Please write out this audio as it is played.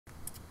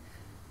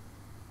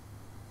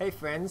Hey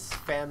friends,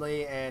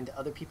 family, and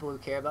other people who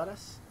care about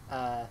us.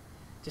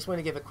 Just want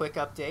to give a quick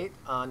update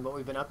on what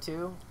we've been up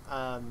to.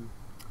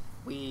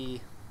 We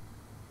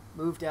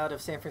moved out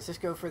of San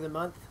Francisco for the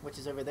month, which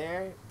is over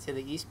there, to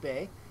the East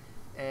Bay,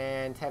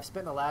 and have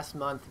spent the last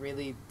month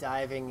really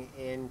diving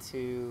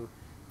into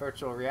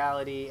virtual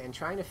reality and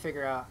trying to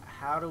figure out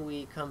how do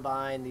we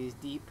combine these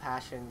deep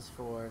passions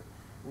for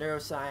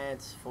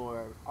neuroscience,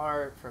 for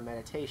art, for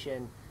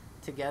meditation,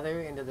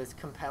 together into this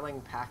compelling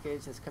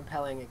package, this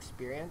compelling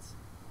experience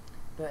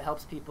that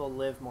helps people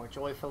live more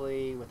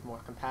joyfully, with more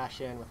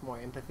compassion, with more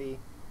empathy,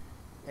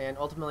 and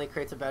ultimately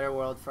creates a better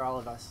world for all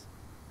of us.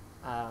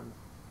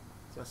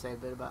 So say a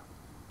bit about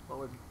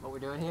what we're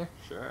doing here?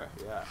 Sure,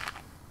 yeah.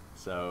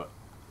 So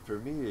for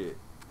me,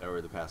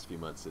 over the past few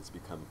months, it's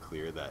become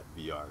clear that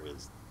VR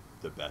is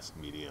the best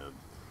medium,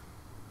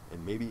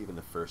 and maybe even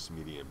the first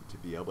medium, to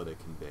be able to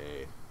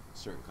convey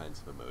certain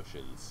kinds of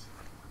emotions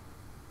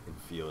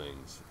and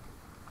feelings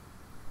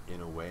in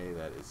a way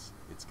that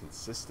it's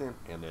consistent,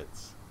 and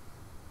it's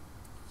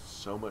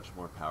so much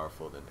more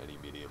powerful than any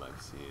medium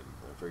I've seen.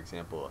 For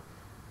example,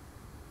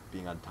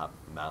 being on top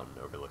of a mountain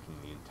overlooking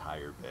the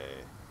entire bay,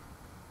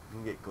 you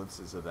can get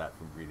glimpses of that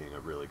from reading a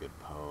really good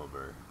poem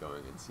or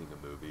going and seeing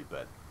a movie,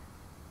 but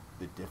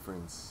the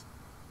difference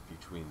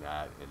between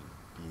that and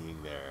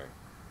being there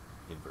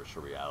in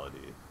virtual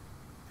reality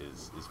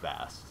is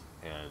vast.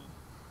 And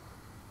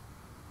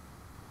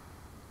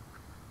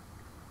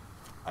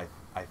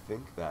I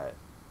think that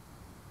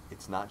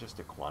it's not just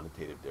a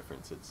quantitative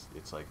difference,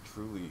 it's like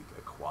truly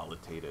a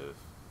qualitative.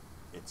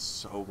 It's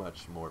so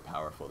much more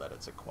powerful that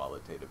it's a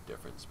qualitative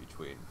difference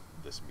between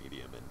this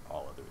medium and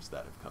all others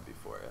that have come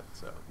before it.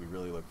 So we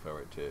really look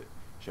forward to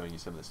showing you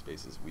some of the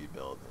spaces we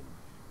build and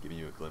giving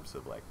you a glimpse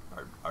of like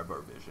our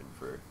vision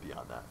for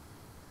beyond that.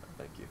 So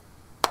thank you.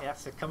 Yeah,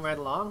 so come right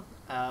along.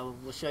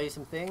 We'll show you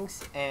some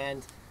things,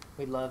 and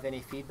we'd love any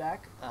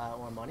feedback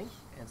or money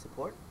and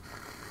support.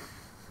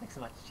 Thanks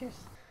so much. Cheers.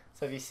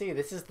 So if you see,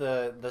 this is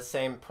the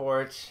same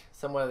porch,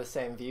 somewhat of the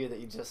same view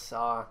that you just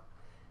saw.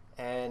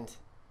 And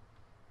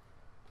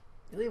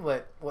really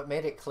what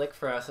made it click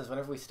for us is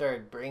whenever we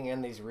started bringing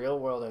in these real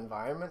world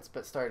environments,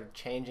 but started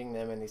changing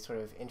them in these sort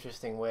of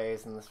interesting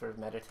ways in this sort of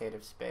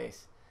meditative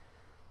space.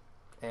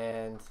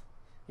 And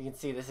you can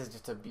see this is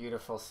just a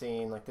beautiful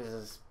scene. Like, this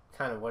is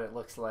kind of what it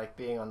looks like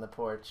being on the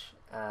porch.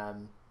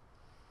 And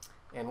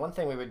one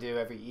thing we would do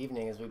every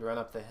evening is we'd run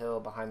up the hill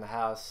behind the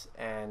house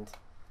and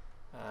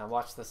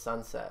watch the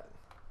sunset.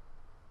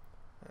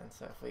 And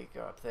so if we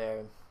go up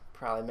there,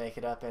 probably make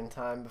it up in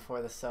time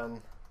before the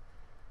sun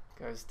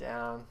goes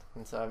down.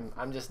 And so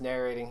I'm just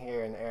narrating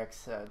here, and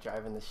Eric's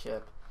driving the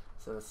ship.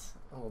 So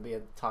we'll be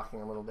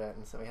talking a little bit.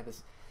 And so we have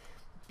this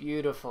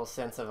beautiful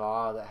sense of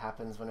awe that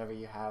happens whenever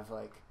you have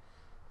like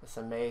this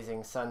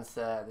amazing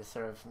sunset, this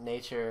sort of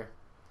nature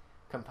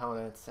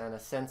components, and a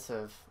sense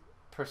of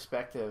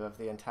perspective of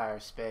the entire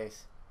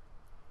space.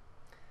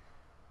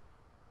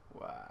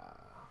 Wow.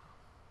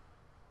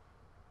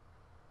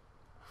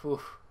 Whew.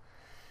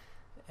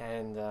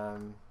 And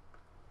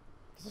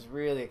there's this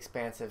really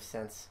expansive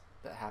sense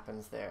that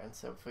happens there. And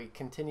so if we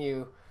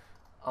continue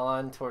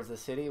on towards the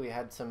city, we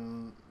had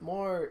some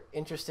more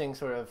interesting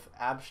sort of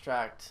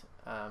abstract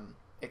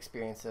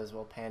experiences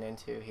we'll pan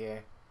into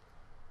here.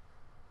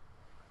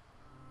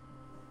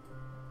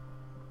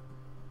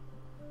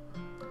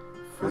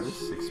 For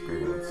this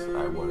experience,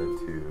 I wanted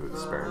to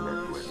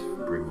experiment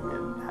with bringing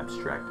in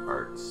abstract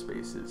art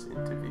spaces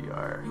into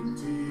VR,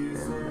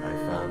 and I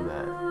found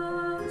that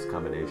this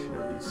combination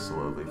of these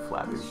slowly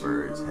flapping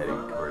birds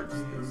heading towards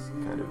this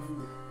kind of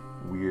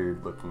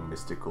weird-looking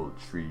mystical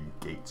tree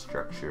gate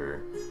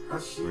structure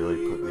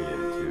really put me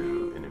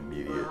into an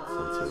immediate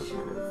sense of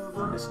kind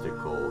of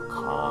mystical,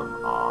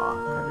 calm, awe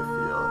kind of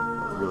feel.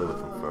 I'm really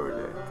looking forward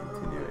to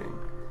continuing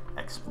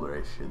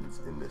explorations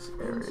in this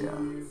area.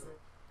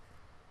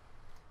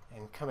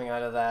 And coming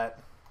out of that,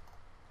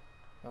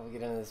 we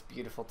get into this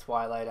beautiful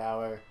twilight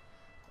hour.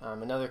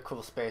 Another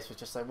cool space was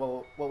just like,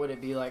 well, what would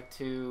it be like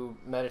to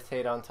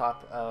meditate on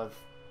top of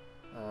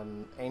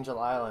Angel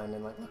Island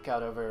and like look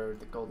out over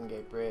the Golden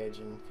Gate Bridge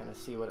and kind of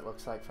see what it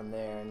looks like from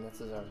there. And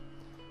this is a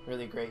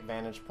really great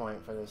vantage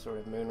point for the sort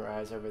of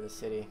moonrise over the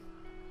city.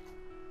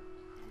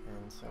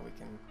 And so we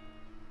can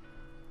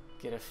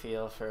get a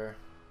feel for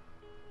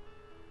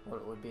what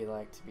it would be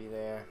like to be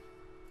there.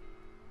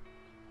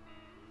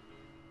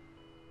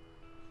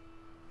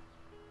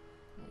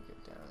 Let me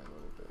get down a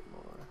little bit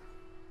more.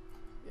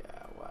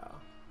 Yeah, wow.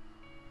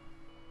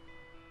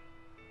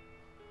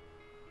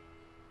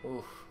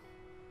 Oof.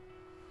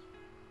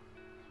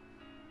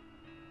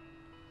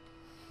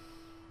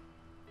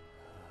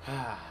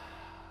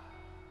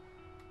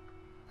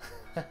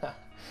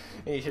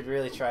 You should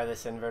really try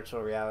this in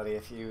virtual reality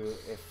if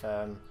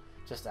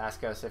just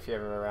ask us if you're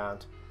ever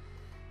around.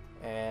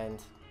 And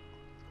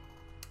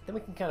then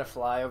we can kind of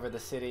fly over the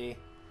city.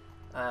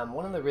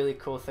 One of the really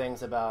cool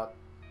things about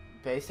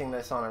basing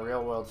this on a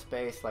real world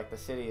space like the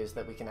city is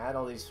that we can add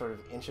all these sort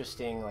of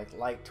interesting like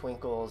light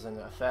twinkles and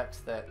effects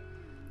that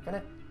kind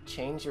of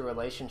change your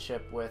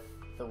relationship with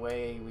the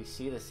way we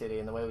see the city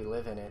and the way we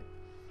live in it.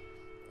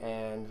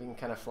 and we can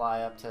kind of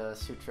fly up to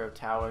Sutro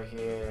Tower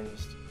here and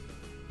just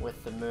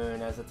with the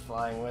moon as it's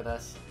flying with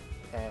us.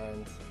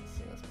 And let's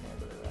see, let's pan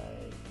to the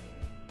right.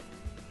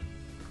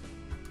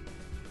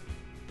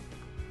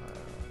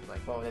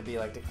 Like what would it be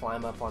like to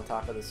climb up on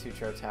top of the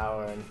Sutro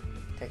Tower and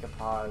take a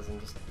pause and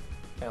just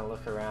kind of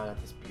look around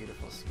at this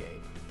beautiful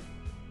scape.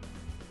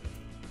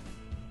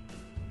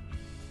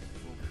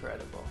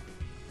 Incredible.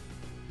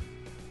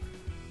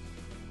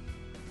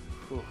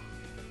 Whew.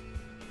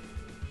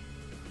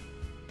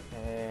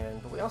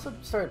 And we also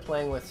started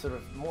playing with sort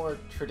of more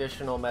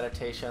traditional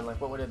meditation,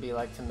 like what would it be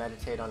like to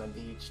meditate on a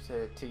beach,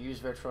 to use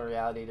virtual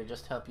reality to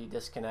just help you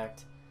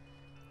disconnect.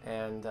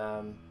 And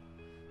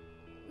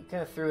we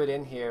kind of threw it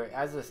in here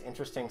as this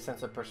interesting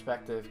sense of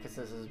perspective, because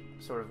this is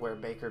sort of where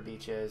Baker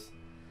Beach is.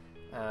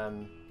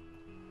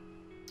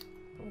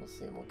 We'll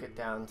see, we'll get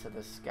down to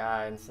the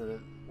sky. And so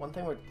one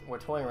thing we're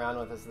toying around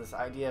with is this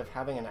idea of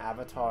having an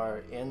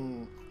avatar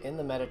in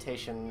the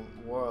meditation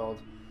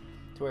world,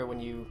 to where when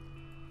you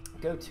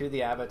go to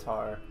the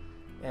avatar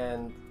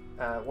and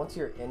once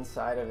you're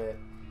inside of it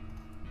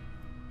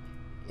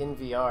in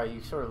VR,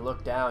 you sort of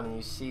look down and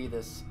you see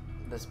this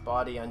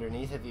body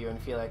underneath of you and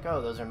feel like,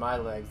 oh, those are my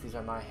legs, these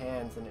are my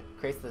hands, and it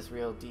creates this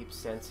real deep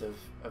sense of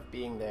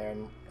being there.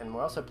 And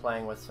we're also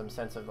playing with some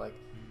sense of like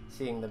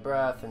seeing the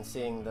breath and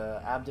seeing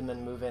the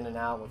abdomen move in and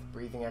out with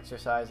breathing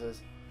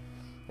exercises.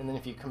 And then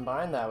if you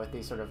combine that with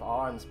these sort of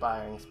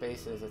awe-inspiring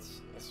spaces,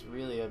 it's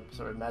really a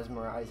sort of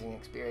mesmerizing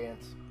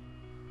experience.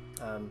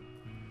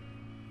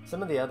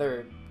 Some of the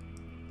other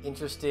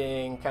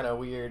interesting, kind of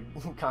weird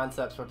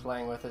concepts we're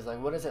playing with is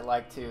like, what is it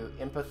like to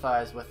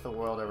empathize with the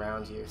world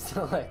around you?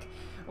 So like,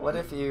 what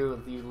if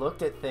you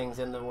looked at things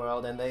in the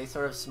world and they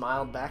sort of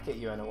smiled back at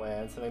you in a way?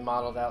 And so we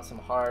modeled out some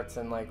hearts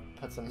and like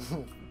put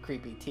some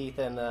creepy teeth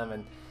in them,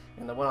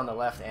 and the one on the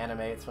left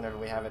animates whenever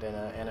we have it in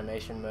an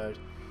animation mode.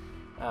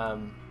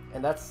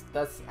 And that's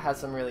has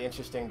some really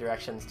interesting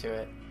directions to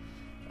it.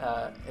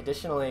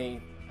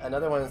 Additionally,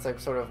 another one is like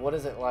sort of, what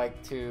is it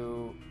like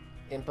to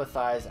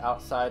empathize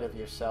outside of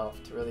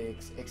yourself, to really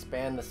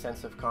expand the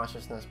sense of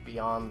consciousness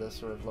beyond the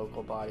sort of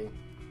local body.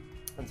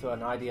 And so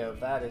an idea of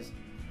that is,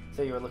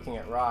 say you were looking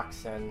at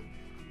rocks and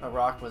a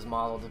rock was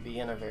modeled to be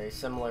in a very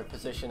similar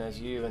position as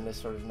you in this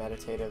sort of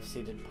meditative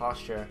seated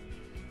posture,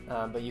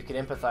 but you could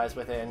empathize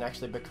with it and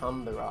actually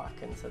become the rock.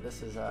 And so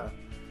this is a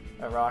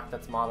rock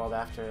that's modeled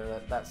after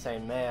that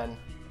same man.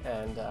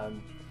 And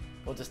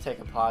we'll just take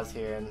a pause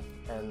here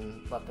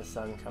and let the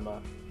sun come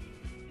up.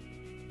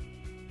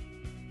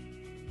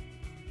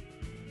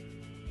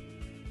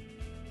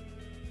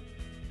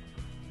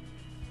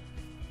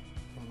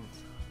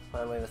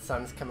 Finally, the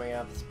sun's coming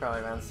up. It's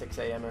probably around 6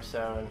 a.m. or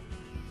so, and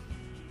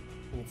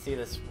you can see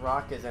this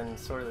rock is in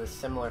sort of this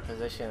similar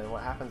position. And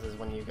what happens is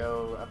when you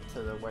go up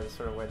to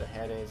where the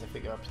head is, if we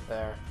go up to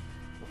there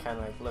and kind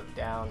of like look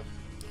down,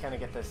 you kind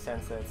of get this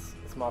sense that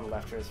it's modeled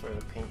after sort of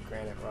a pink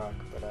granite rock,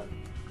 but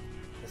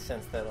the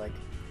sense that like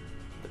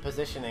the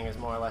positioning is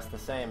more or less the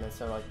same. And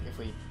so like if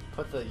we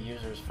put the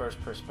user's first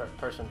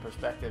person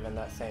perspective in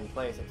that same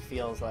place, it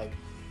feels like,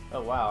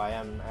 oh wow, I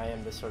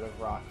am this sort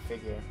of rock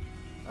figure.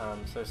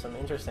 So some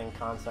interesting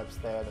concepts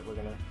there that we're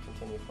going to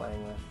continue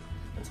playing with.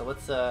 And so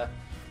let's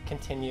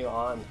continue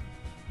on.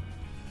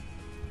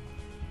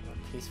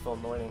 A peaceful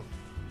morning.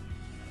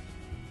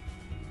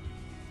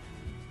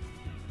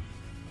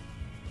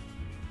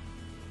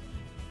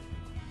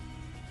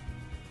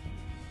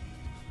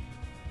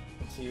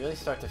 And so you really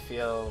start to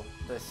feel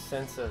this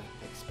sense of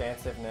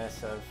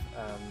expansiveness of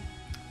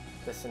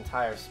this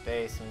entire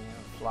space, and you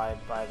fly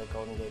by the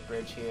Golden Gate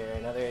Bridge here.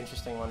 Another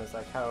interesting one is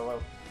like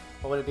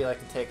what would it be like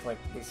to take like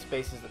these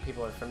spaces that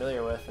people are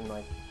familiar with and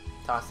like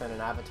toss in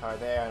an avatar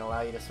there and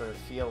allow you to sort of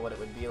feel what it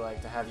would be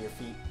like to have your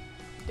feet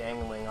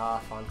dangling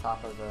off on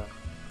top of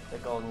the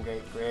Golden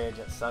Gate Bridge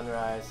at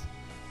sunrise,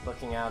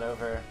 looking out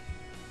over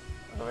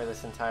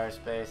this entire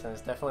space. And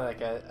it's definitely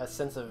like a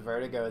sense of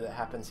vertigo that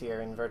happens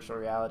here in virtual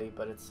reality,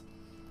 but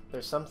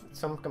there's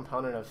some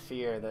component of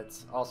fear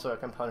that's also a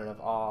component of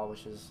awe,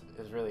 which is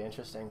really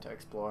interesting to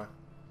explore.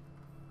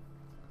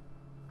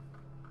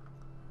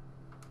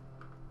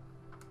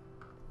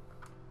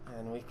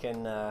 And we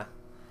can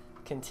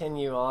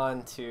continue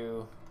on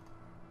to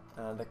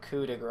the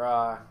coup de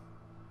grace,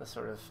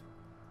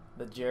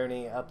 the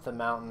journey up the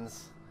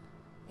mountains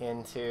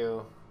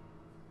into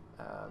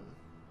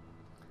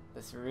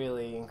this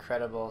really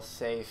incredible,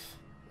 safe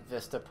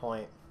vista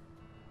point.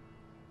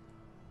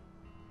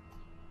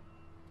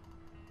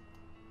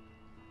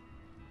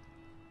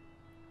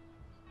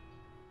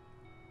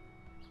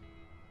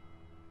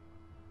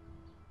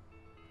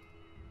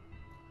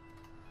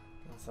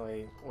 So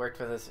we worked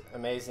with this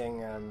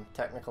amazing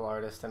technical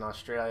artist in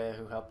Australia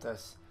who helped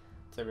us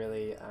to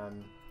really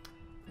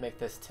make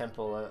this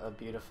temple a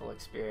beautiful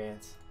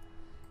experience.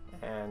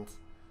 And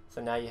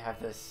so now you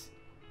have this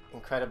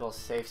incredible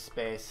safe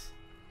space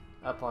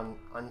up on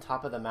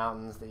top of the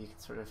mountains that you can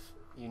sort of,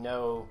 you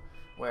know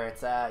where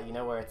it's at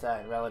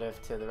relative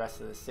to the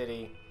rest of the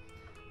city.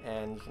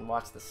 And you can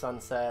watch the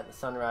sunset, the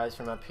sunrise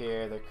from up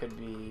here. There could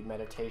be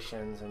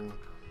meditations and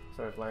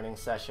sort of learning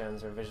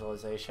sessions or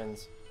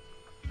visualizations,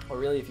 or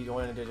really if you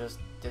wanted to just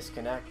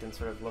disconnect and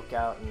sort of look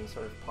out and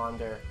sort of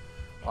ponder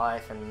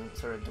life and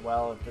sort of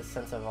dwell with this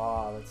sense of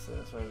awe that's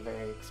sort of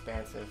very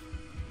expansive.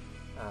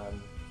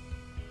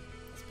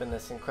 It's been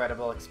this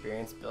incredible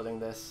experience building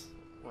this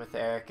with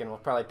Eric, and we'll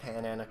probably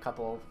pan in a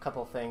couple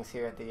things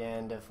here at the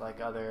end of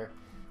like other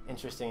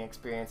interesting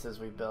experiences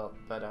we built,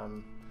 but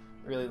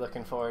really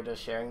looking forward to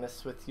sharing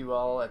this with you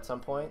all at some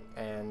point,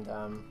 and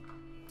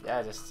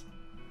yeah, just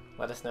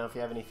let us know if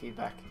you have any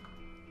feedback.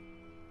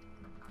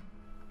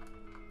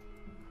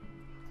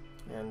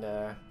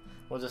 And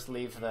we'll just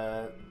leave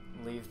the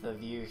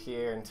view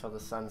here until the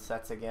sun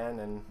sets again,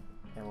 and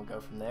we'll go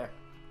from there.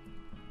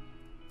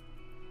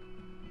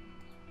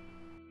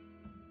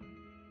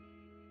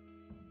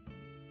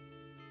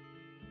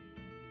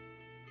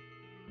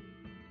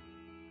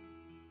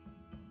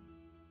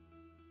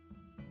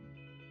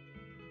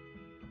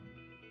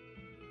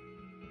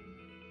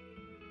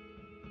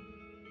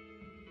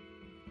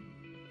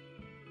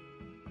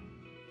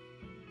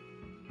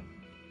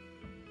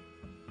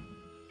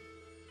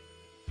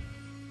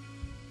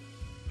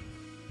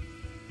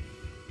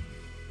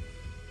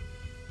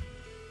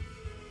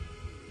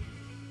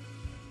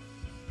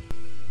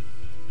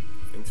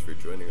 Thanks for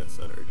joining us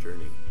on our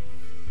journey.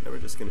 Now we're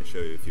just going to show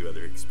you a few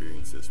other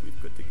experiences we've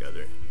put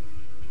together.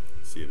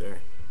 See you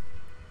there.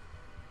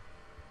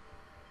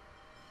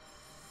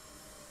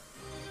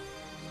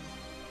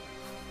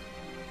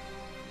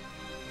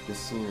 This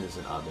scene is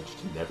an homage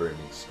to Never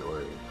Ending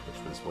Story,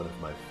 which was one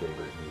of my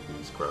favorite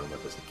movies growing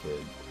up as a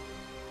kid.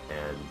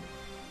 And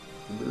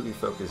the movie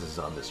focuses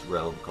on this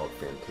realm called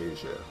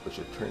Fantasia, which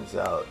it turns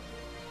out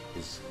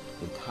is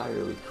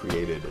entirely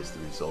created as the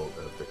result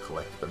of the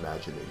collective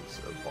imaginings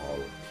of all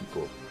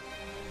people.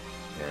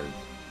 And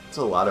it's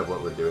a lot of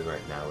what we're doing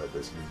right now with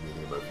this new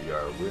medium of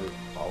VR.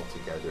 We're all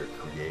together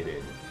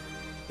creating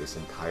this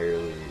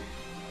entirely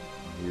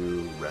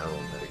new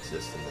realm that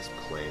exists in this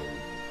plane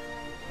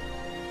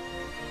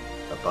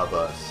above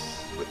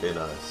us, within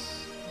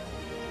us,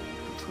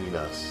 between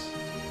us.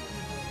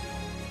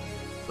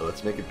 So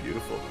let's make it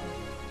beautiful.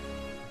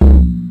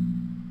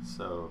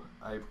 So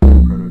I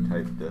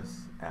prototyped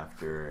this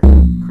after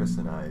Chris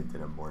and I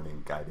did a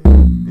morning guided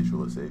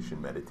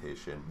visualization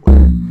meditation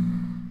where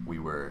we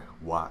were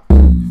walked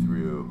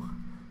through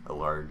a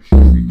large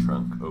tree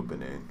trunk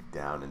opening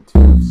down into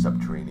a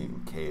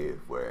subterranean cave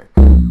where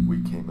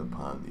we came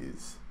upon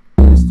these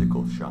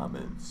mystical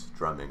shamans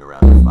drumming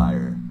around the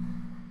fire.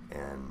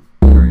 And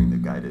during the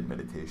guided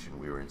meditation,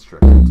 we were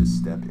instructed to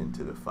step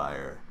into the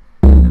fire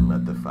and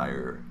let the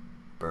fire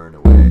burn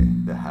away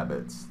the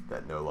habits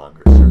that no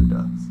longer served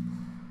us.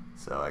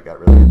 So I got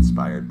really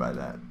inspired by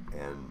that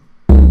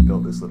and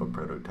built this little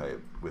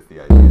prototype with the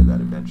idea that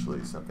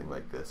eventually something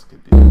like this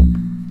could be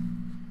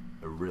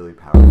a really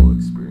powerful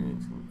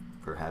experience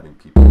for having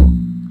people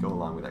go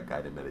along with that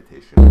guided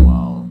meditation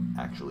while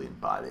actually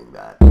embodying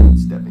that,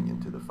 stepping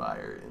into the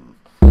fire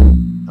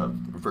in a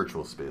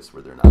virtual space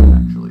where they're not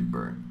actually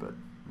burned, but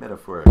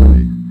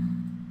metaphorically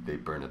they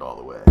burn it all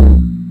away.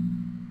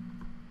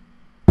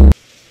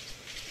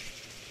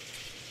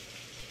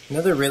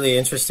 Another really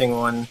interesting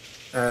one,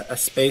 a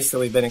space that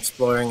we've been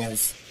exploring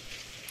is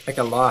like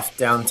a loft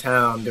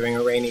downtown during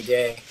a rainy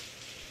day.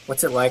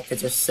 What's it like to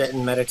just sit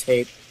and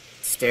meditate,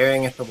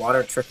 staring at the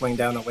water trickling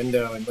down a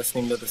window and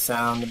listening to the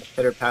sound and the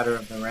pitter-patter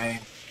of the rain?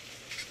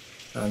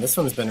 This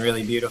one's been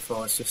really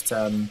beautiful. It's just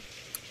a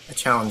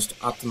challenge to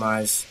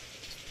optimize,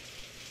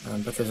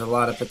 but there's a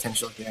lot of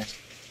potential here.